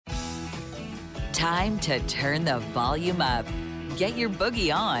Time to turn the volume up. Get your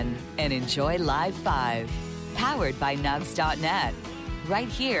boogie on and enjoy Live 5. Powered by Nugs.net. Right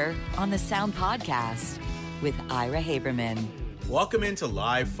here on the Sound Podcast with Ira Haberman. Welcome into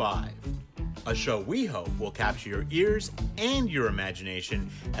Live 5, a show we hope will capture your ears and your imagination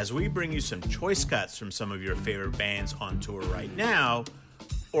as we bring you some choice cuts from some of your favorite bands on tour right now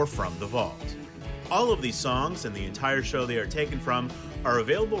or from the vault. All of these songs and the entire show they are taken from are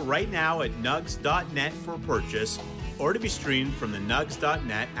available right now at Nugs.net for purchase or to be streamed from the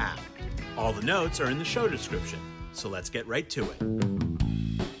Nugs.net app. All the notes are in the show description, so let's get right to it.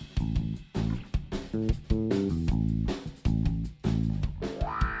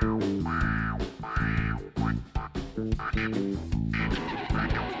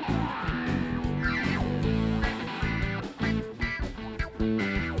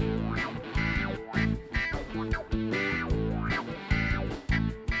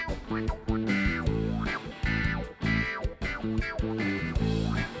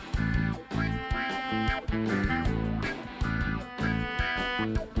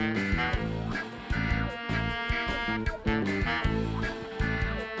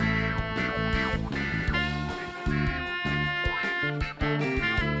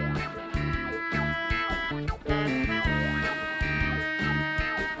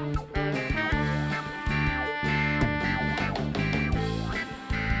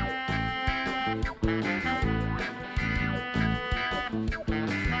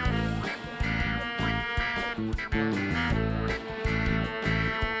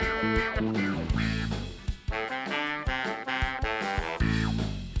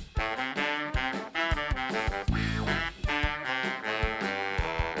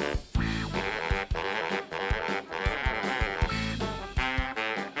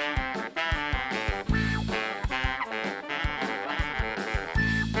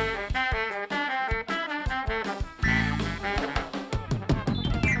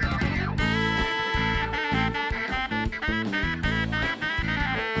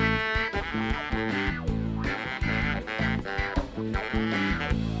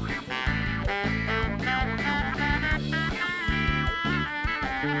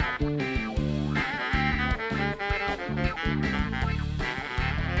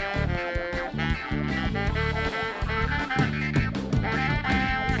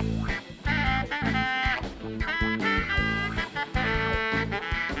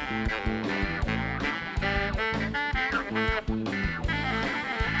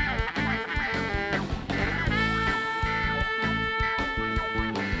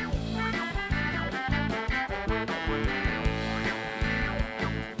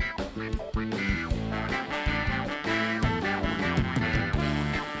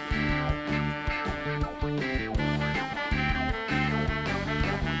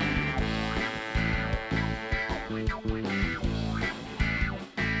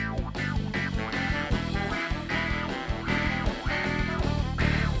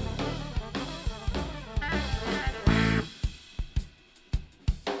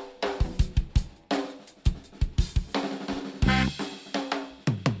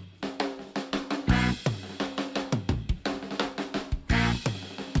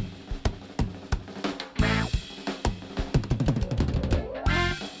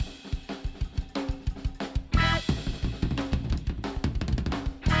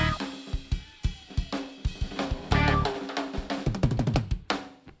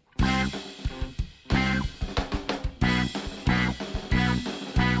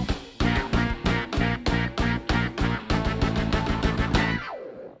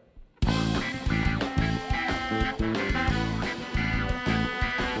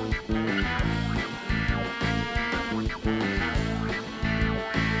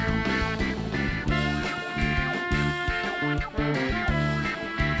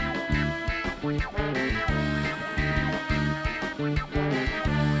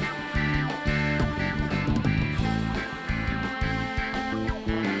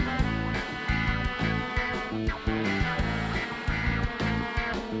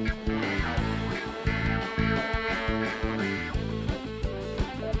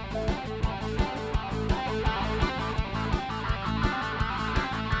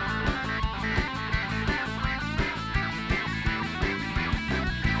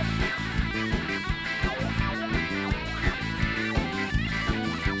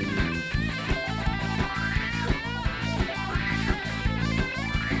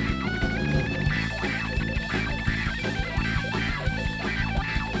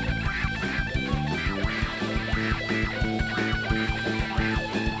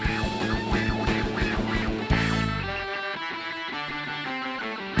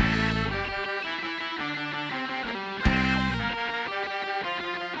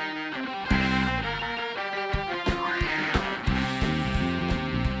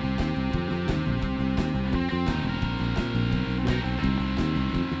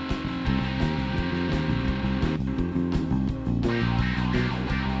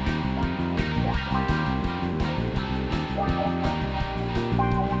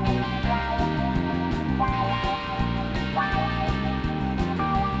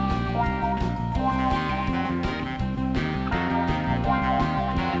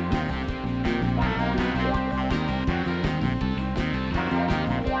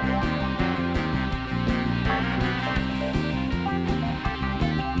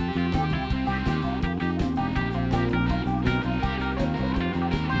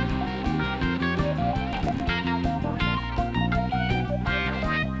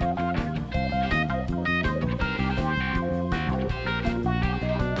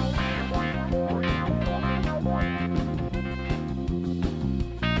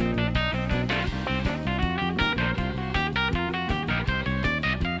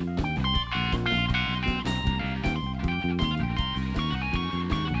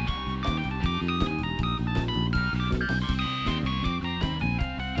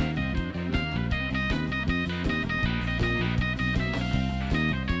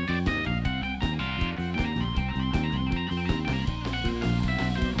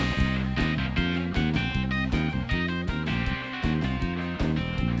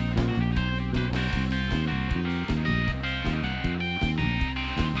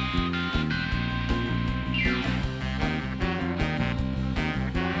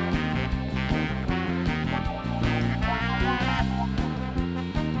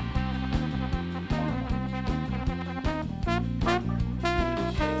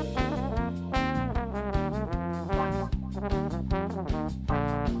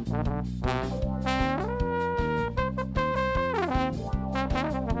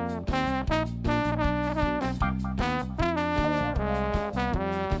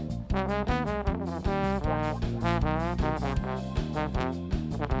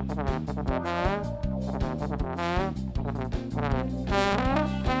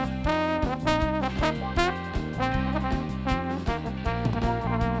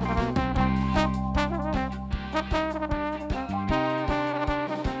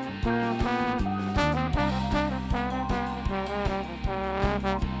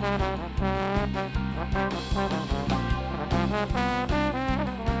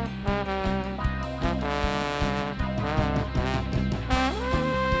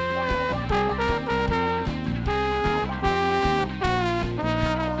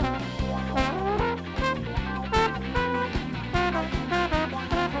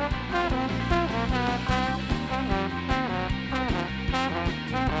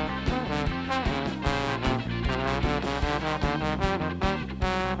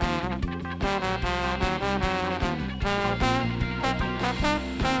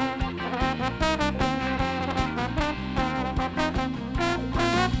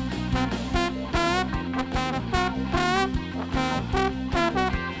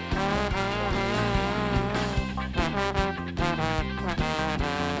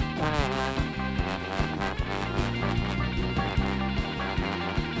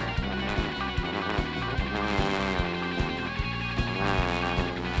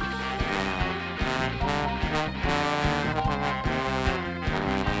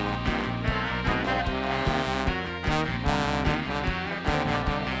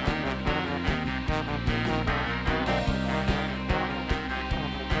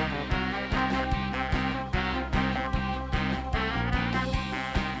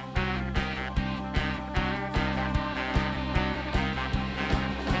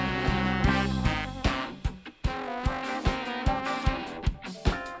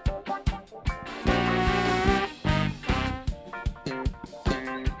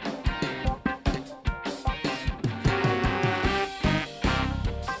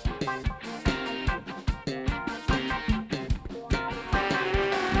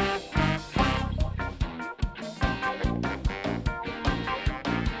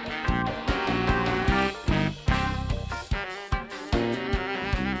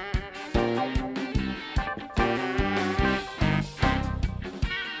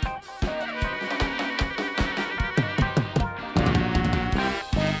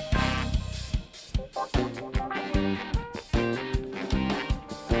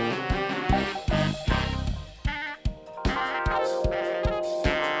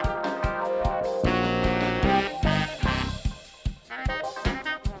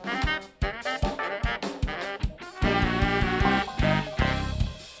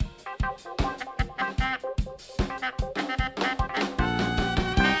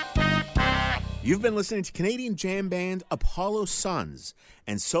 You've been listening to Canadian jam band Apollo Suns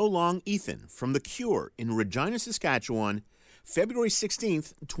and So Long Ethan from The Cure in Regina, Saskatchewan, February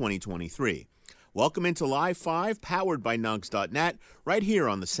 16th, 2023. Welcome into Live 5, powered by Nugs.net, right here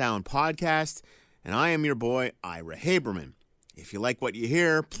on the Sound Podcast. And I am your boy, Ira Haberman. If you like what you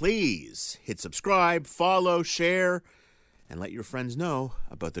hear, please hit subscribe, follow, share, and let your friends know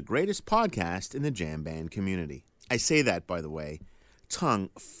about the greatest podcast in the jam band community. I say that, by the way, tongue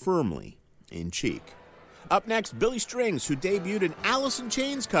firmly in cheek. Up next, Billy Strings, who debuted an Alice in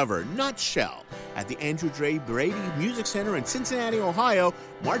Chains cover, Nutshell, at the Andrew J. Brady Music Center in Cincinnati, Ohio,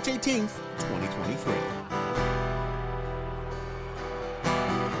 March 18th, 2023.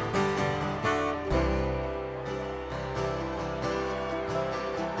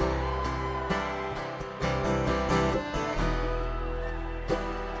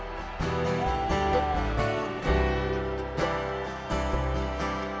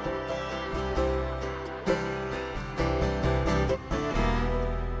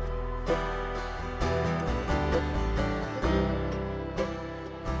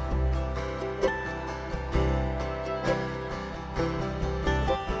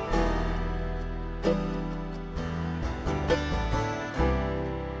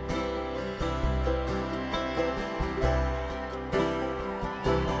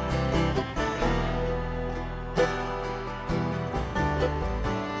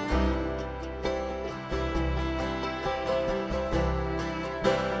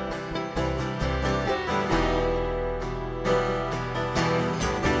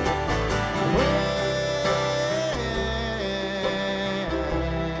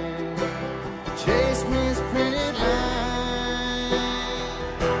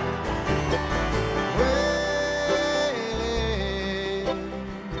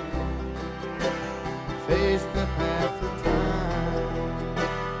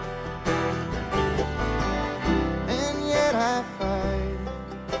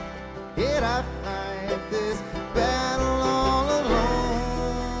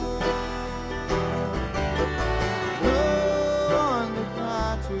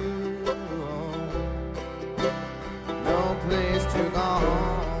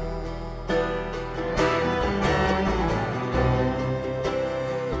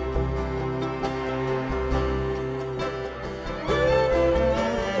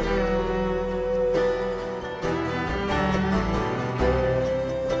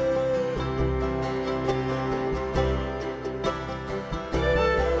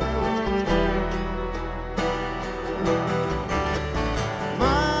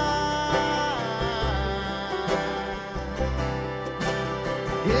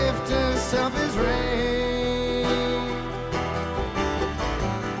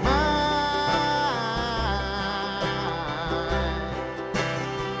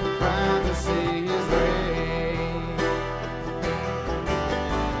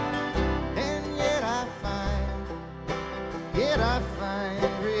 find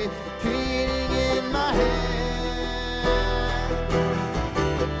repeating in my head.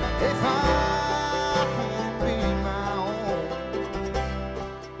 If I can be my own,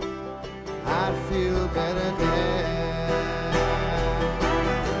 I'd feel better dead.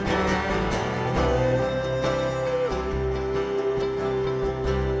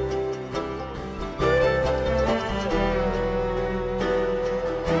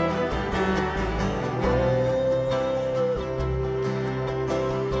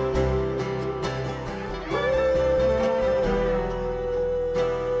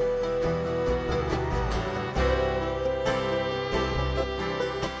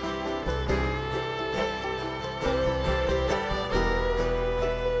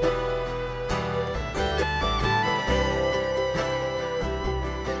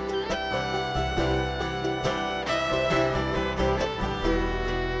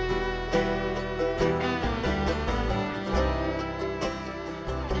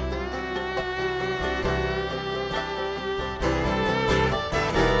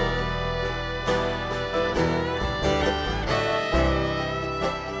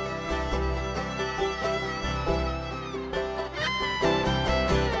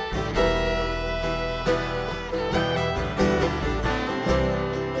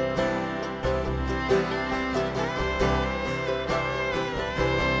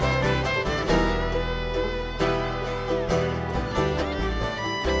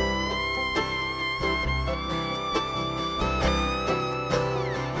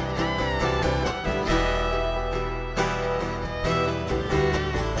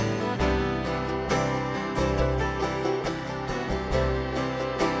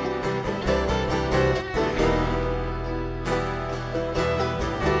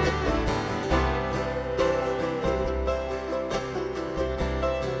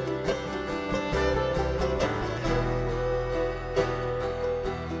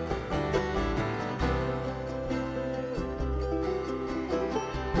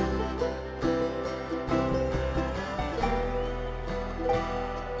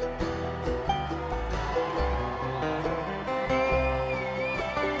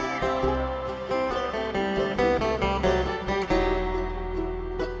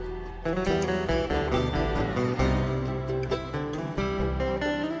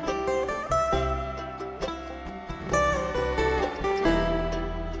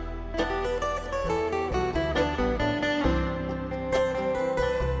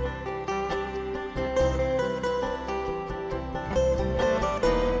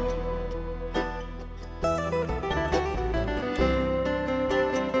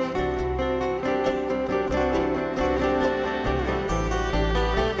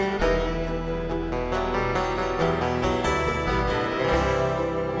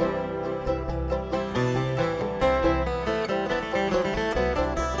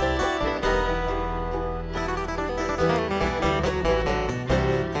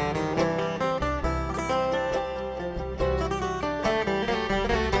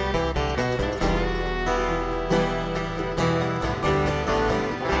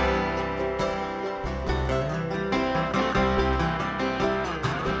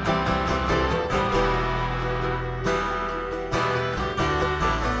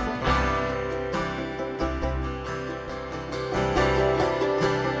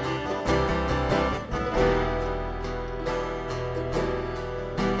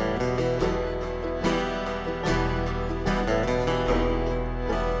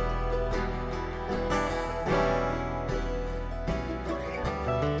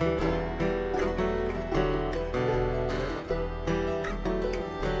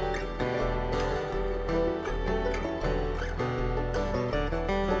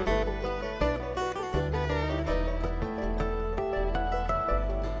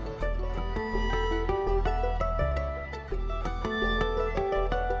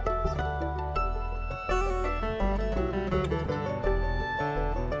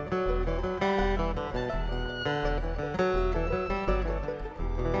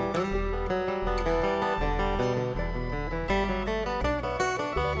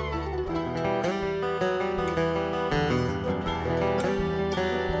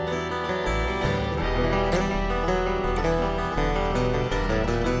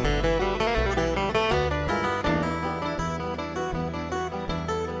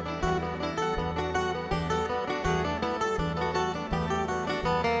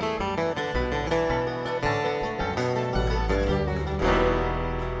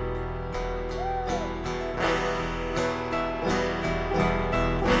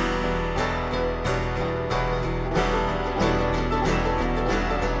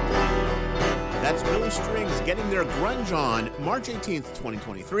 their Grunge On March 18th,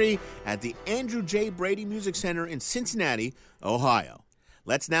 2023 at the Andrew J. Brady Music Center in Cincinnati, Ohio.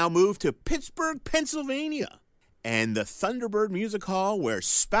 Let's now move to Pittsburgh, Pennsylvania, and the Thunderbird Music Hall where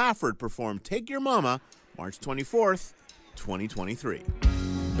Spafford performed Take Your Mama March 24th, 2023.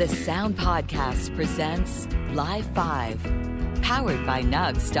 The Sound Podcast presents Live 5, powered by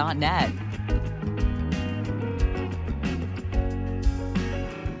Nugs.net.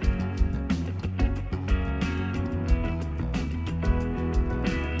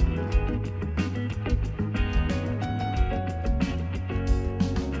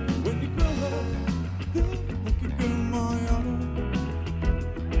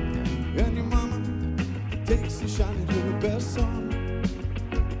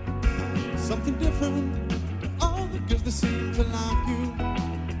 Something different, all the girls that seem to like you.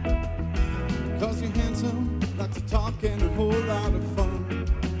 Cause you're handsome, lots of talk and a whole lot of fun.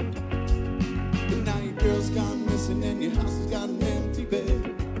 But now your girl's gone missing and your house has got an empty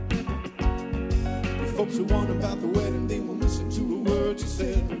bed. Your folks are wondering about the wedding, they won't listen to a word you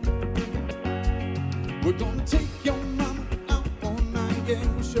said. We're gonna take your mama out all night, yeah,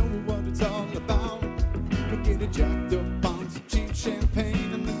 we'll show her what it's all about. We'll get her jacked up on some cheap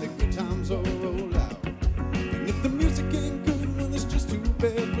champagne and then the good times all roll out. And if the music ain't good, well, it's just too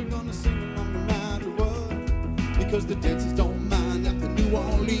bad. We're gonna sing along no matter what, because the dancers don't mind after New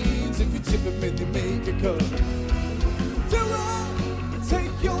Orleans. If you tip them and they make a cut. Do I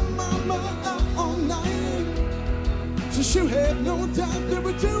take your mama out all night? So she'll have no doubt that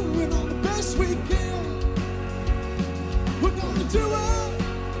we're doing all the best we can. We're gonna do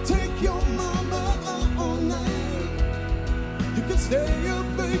it. Take your mama out all night. You can stay up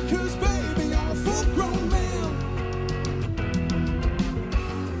because, baby, I'm a full-grown man.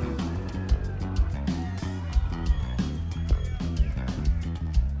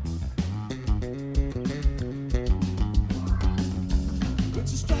 But you're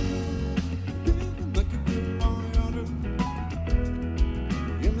struggle, living like a good boy oughta.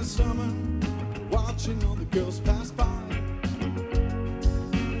 In the summer, watching all the girls pass by.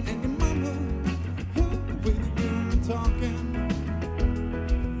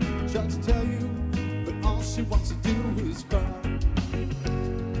 Tries to tell you, but all she wants to do is cry.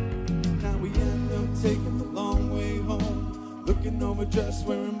 Now we end up taking the long way home, looking over just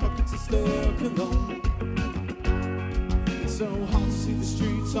wearing buckets of stale cologne. It's so hard to see the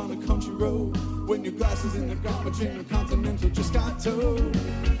streets on a country road when your glasses in the garbage and the Continental just got towed.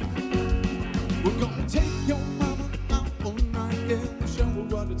 We're gonna take your mama out all night, yeah, we'll show her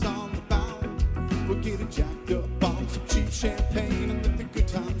what it's all about. We'll get her jacked up on some cheap champagne and let the good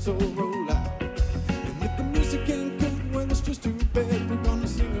times all roll out. And if the music ain't good, well, it's just too bad. We're gonna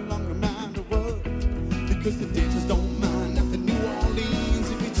sing along no matter what, because the dancers don't mind after New Orleans.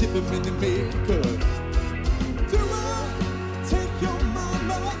 If you tip them and they make a cut. Do I take your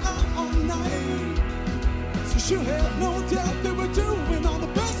mama out all night? So she'll have no doubt that we're doing all the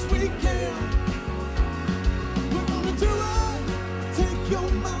best we can. We're gonna do it. Take your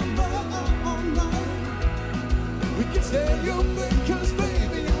mama out all night. We can stay up because,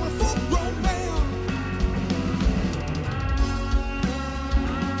 baby, I'm a full-grown man.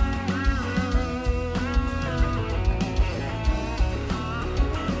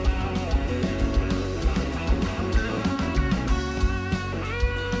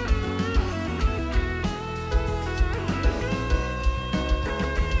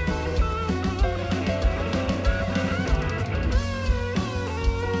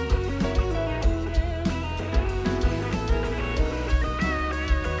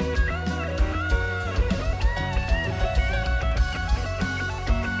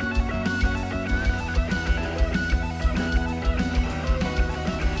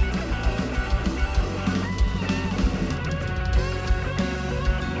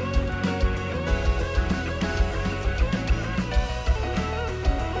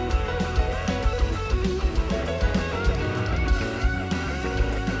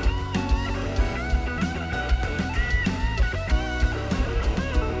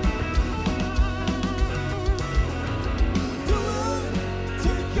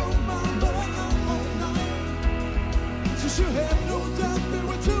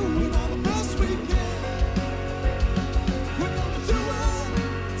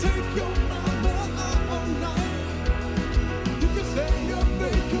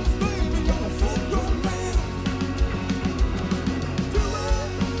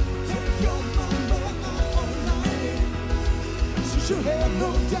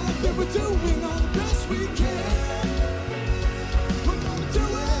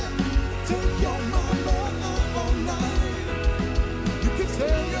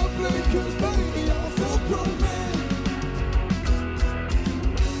 Cause baby, I'm a full-grown man.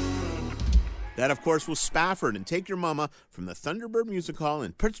 That, of course, was Spafford and Take Your Mama from the Thunderbird Music Hall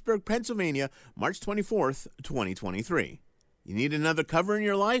in Pittsburgh, Pennsylvania, March 24th, 2023. You need another cover in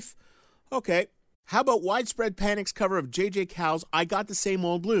your life? Okay. How about Widespread Panic's cover of J.J. Cowell's I Got the Same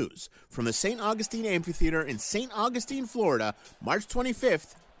Old Blues from the St. Augustine Amphitheater in St. Augustine, Florida, March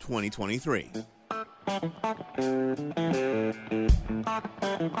 25th, 2023.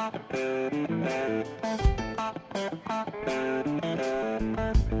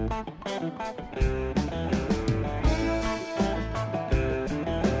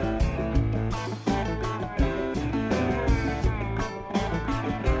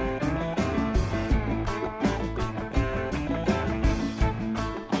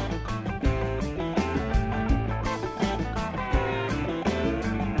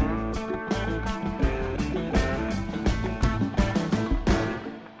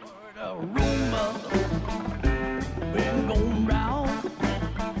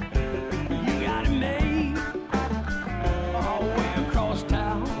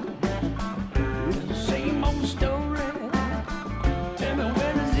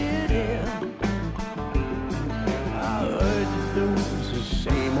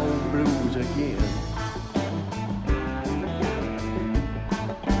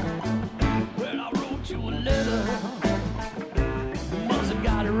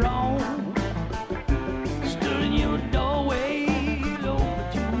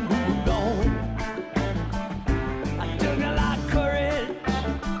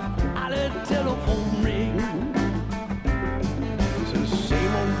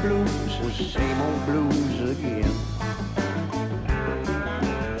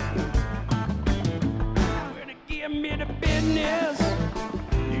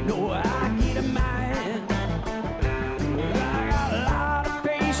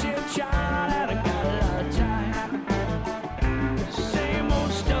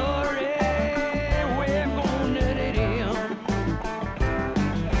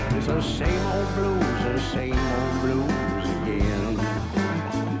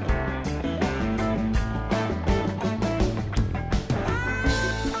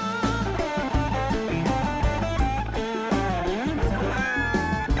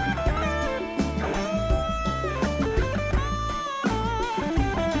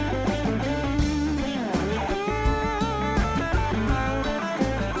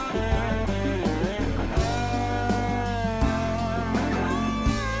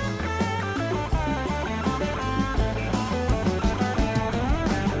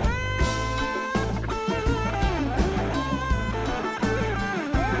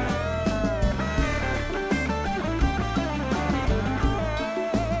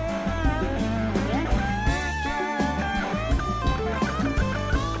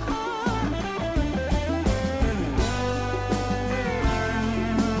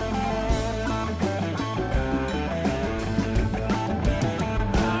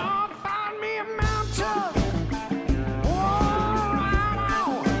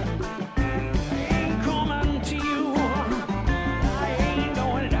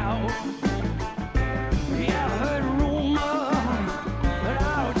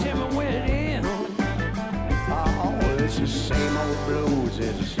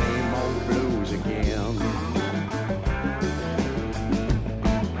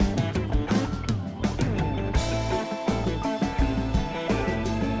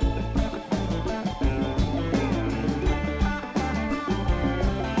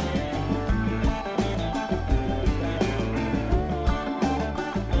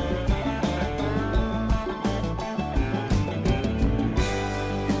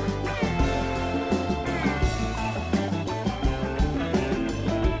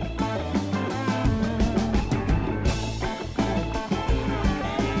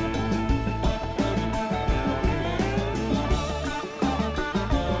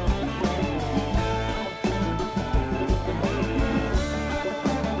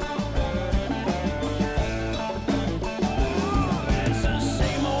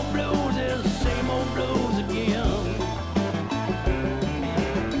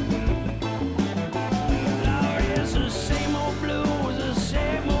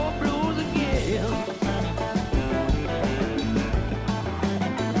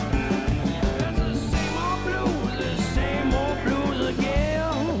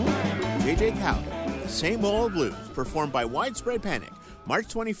 J.J. Cowell, Same Old Blues, performed by Widespread Panic, March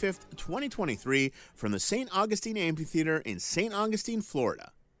 25th, 2023, from the St. Augustine Amphitheater in St. Augustine,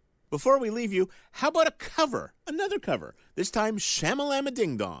 Florida. Before we leave you, how about a cover? Another cover, this time Shamalama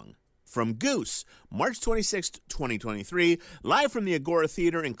Ding Dong. From Goose, March 26th, 2023, live from the Agora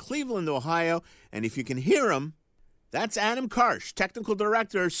Theater in Cleveland, Ohio, and if you can hear them, That's Adam Karsh, technical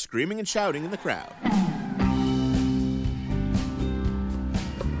director, screaming and shouting in the crowd.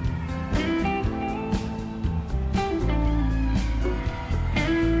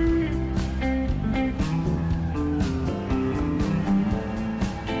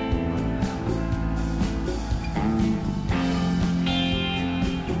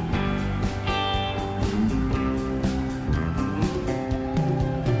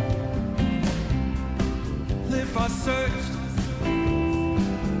 If I searched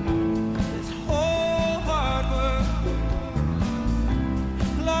this whole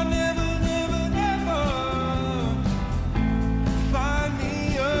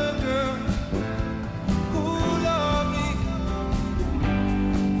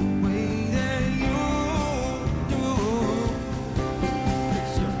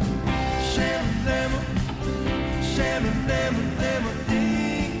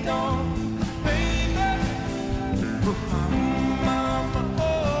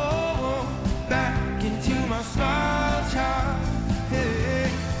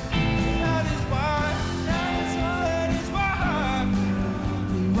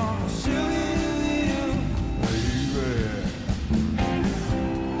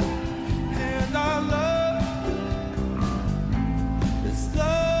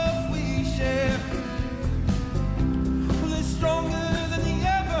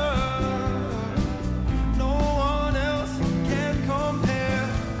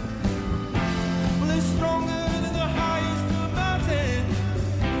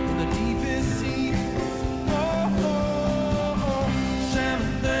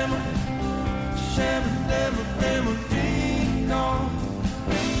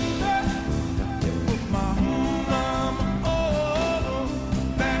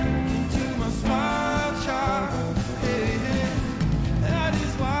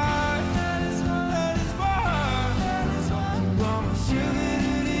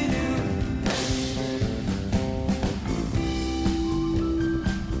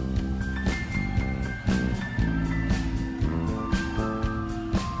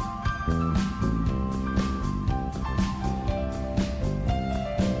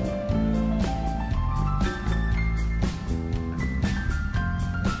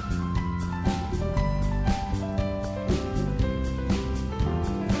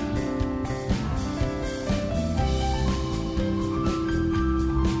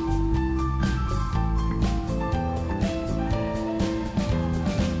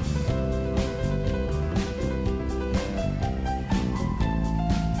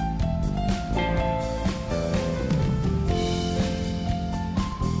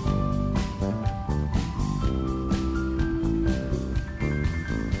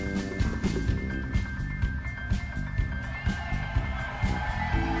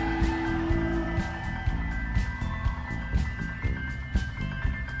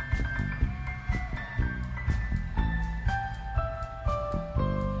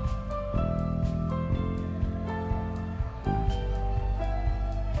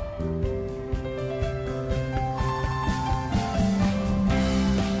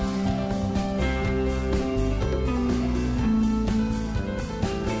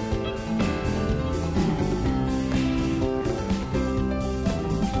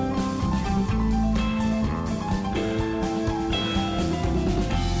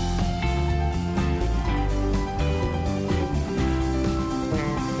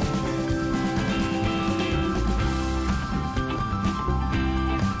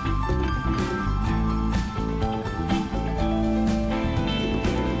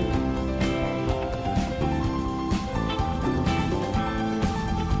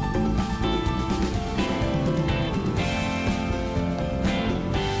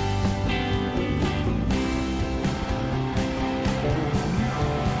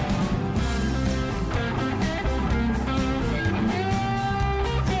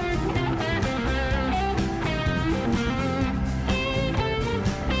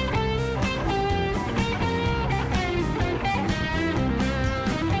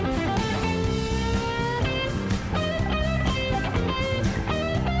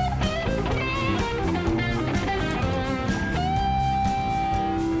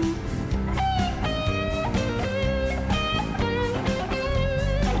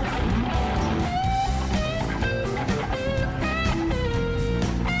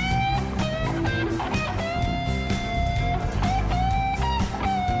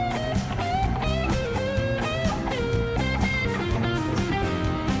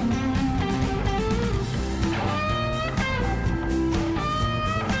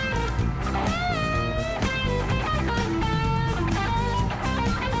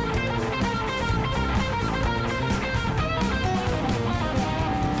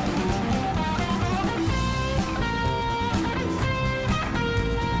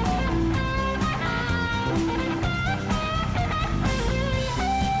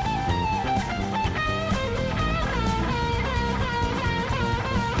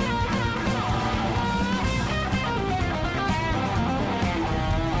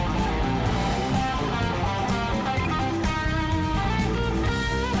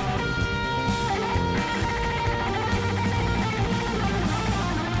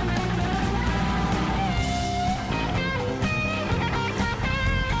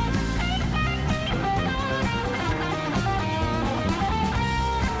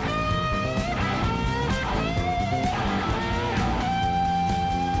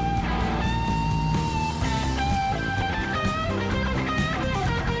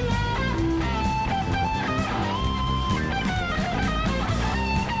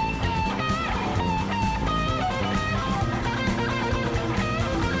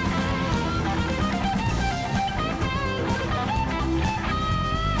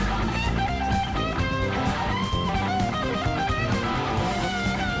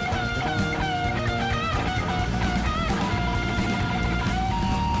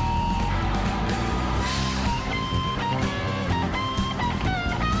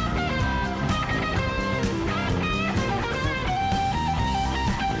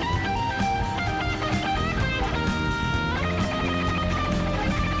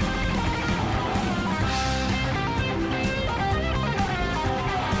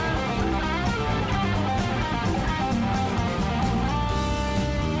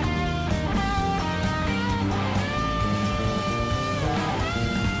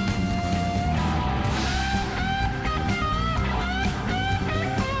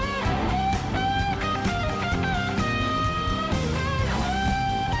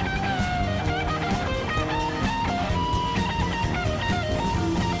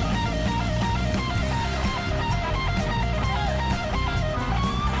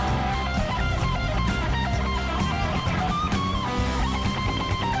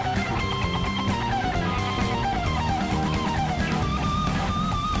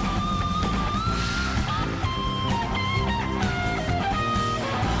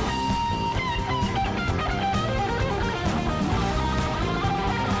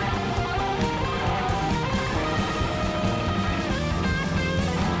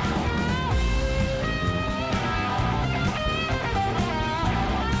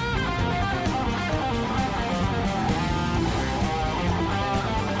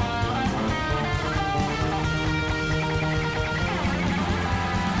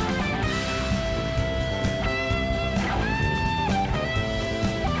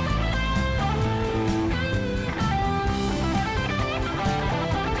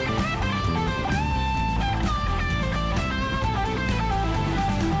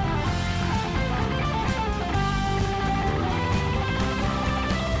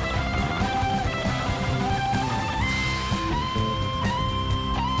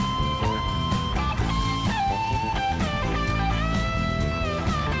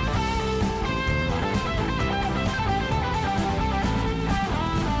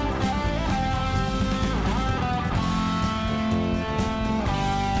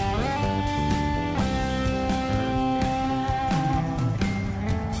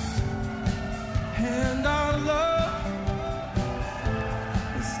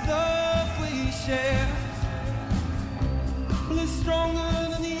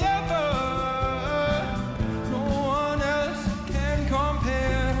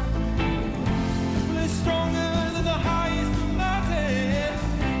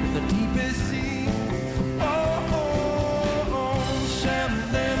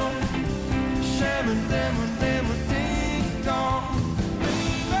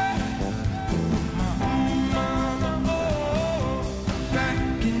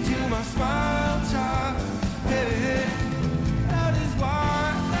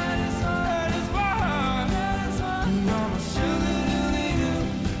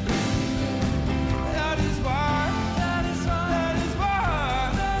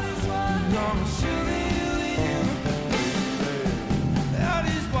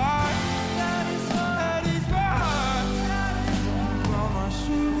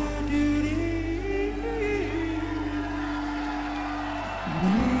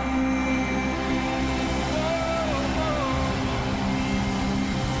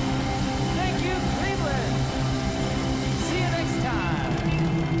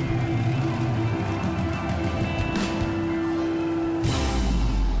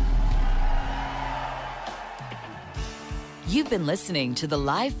You've been listening to the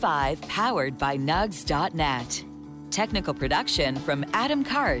Live 5 powered by Nugs.net. Technical production from Adam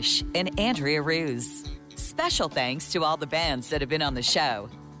Karsh and Andrea Ruse. Special thanks to all the bands that have been on the show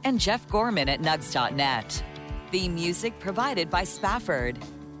and Jeff Gorman at Nugs.net. Theme music provided by Spafford.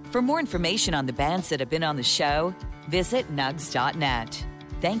 For more information on the bands that have been on the show, visit Nugs.net.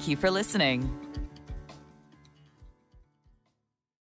 Thank you for listening.